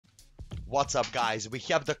What's up, guys? We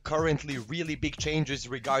have the currently really big changes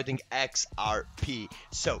regarding XRP.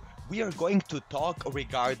 So we are going to talk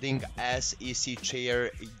regarding SEC chair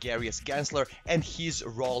Gary Gensler and his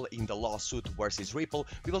role in the lawsuit versus Ripple.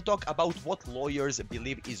 We will talk about what lawyers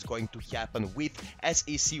believe is going to happen with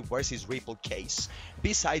SEC versus Ripple case.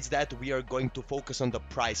 Besides that, we are going to focus on the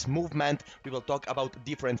price movement. We will talk about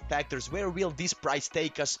different factors. Where will this price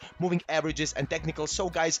take us? Moving averages and technicals. So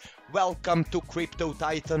guys, welcome to Crypto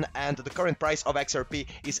Titan, and the current price of XRP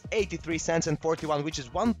is 83 cents and 41, which is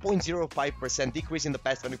 1.05% decrease in the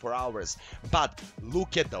past 24 hours. But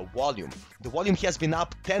look at the volume. The volume has been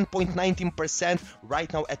up 10.19%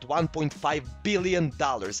 right now at $1.5 billion.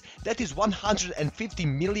 That is $150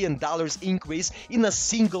 million increase in a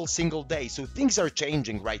single day. So things are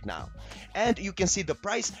changing right now. And you can see the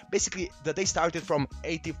price, basically the day started from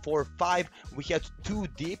 84.5. We had two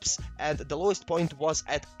dips and the lowest point was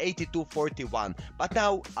at 82.41. But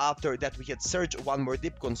now after that we had surge, one more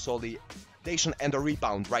dip, consolidation and a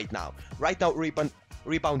rebound right now.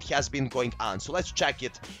 Rebound has been going on, so let's check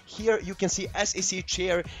it. Here you can see SEC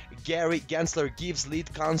chair Gary Gensler gives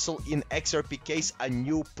lead counsel in XRP case a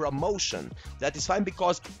new promotion. That is fine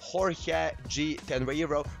because Jorge G.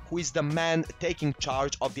 Tenreiro, who is the man taking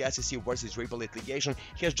charge of the SEC versus Ripple litigation,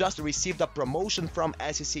 has just received a promotion from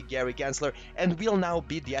SEC Gary Gensler and will now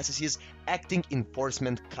be the SEC's acting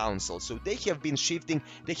enforcement counsel. So they have been shifting,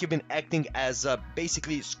 they have been acting as a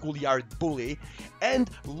basically schoolyard bully, and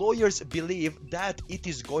lawyers believe that it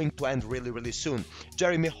is going to end really soon.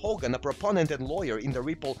 Jeremy Hogan, a proponent and lawyer in the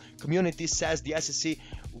Ripple community, says the SEC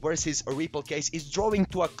versus Ripple case is drawing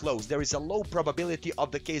to a close. There is a low probability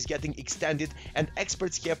of the case getting extended, and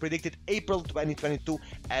experts have predicted April 2022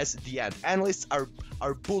 as the end. Analysts are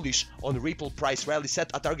bullish on Ripple price rally,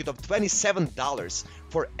 set a target of $27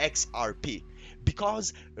 for XRP,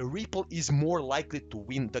 because Ripple is more likely to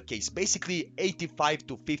win the case, basically 85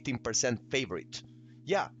 to 15% favorite.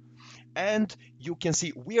 Yeah. And you can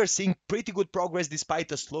see we are seeing pretty good progress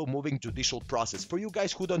despite a slow-moving judicial process. For you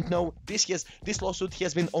guys who don't know, this lawsuit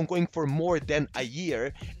has been ongoing for more than a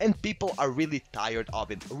year, and people are really tired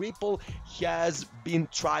of it. Ripple has been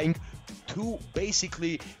trying to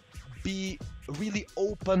basically be really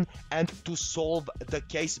open and to solve the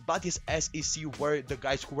case, but his SEC were the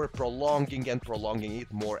guys who were prolonging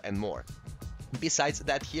it more and more. Besides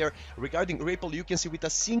that, here regarding Ripple, you can see with a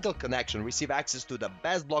single connection receive access to the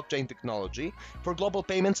best blockchain technology for global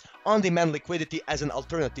payments, on-demand liquidity as an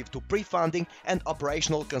alternative to pre-funding, and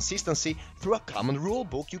operational consistency through a common rule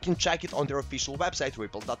book. You can check it on their official website,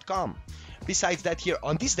 ripple.com. Besides that, here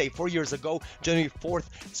on this day 4 years ago, January 4th,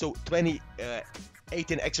 so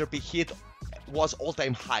 2018, XRP hit was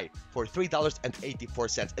all-time high for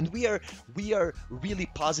 $3.84, and we are really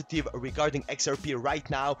positive regarding XRP right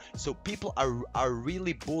now. So people are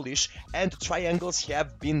really bullish, and triangles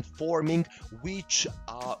have been forming, which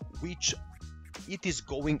it is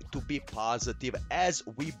going to be positive as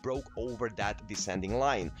we broke over that descending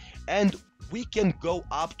line, and we can go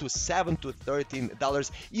up to $7 to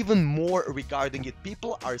 $13, even more regarding it.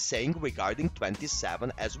 People are saying regarding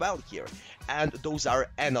 27 as well here, and those are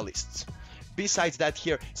analysts. Besides that,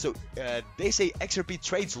 here, so they say XRP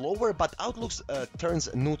trades lower, but outlooks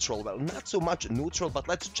turns neutral. Well, not so much neutral, but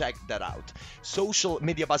let's check that out. Social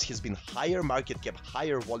media buzz has been higher, market cap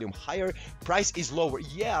higher, volume higher, price is lower,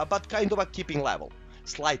 yeah, but kind of a keeping level,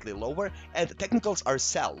 slightly lower, and technicals are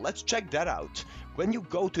sell. Let's check that out. When you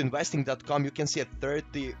go to investing.com, you can see at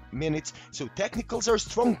 30 minutes, so technicals are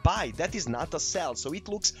strong buy, that is not a sell, so it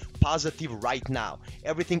looks positive right now.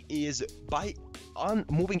 Everything is buy. On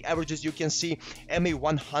moving averages, you can see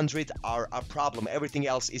MA100 are a problem, everything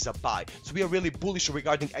else is a buy. So we are really bullish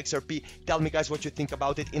regarding XRP. Tell me guys what you think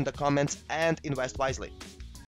about it in the comments, and invest wisely.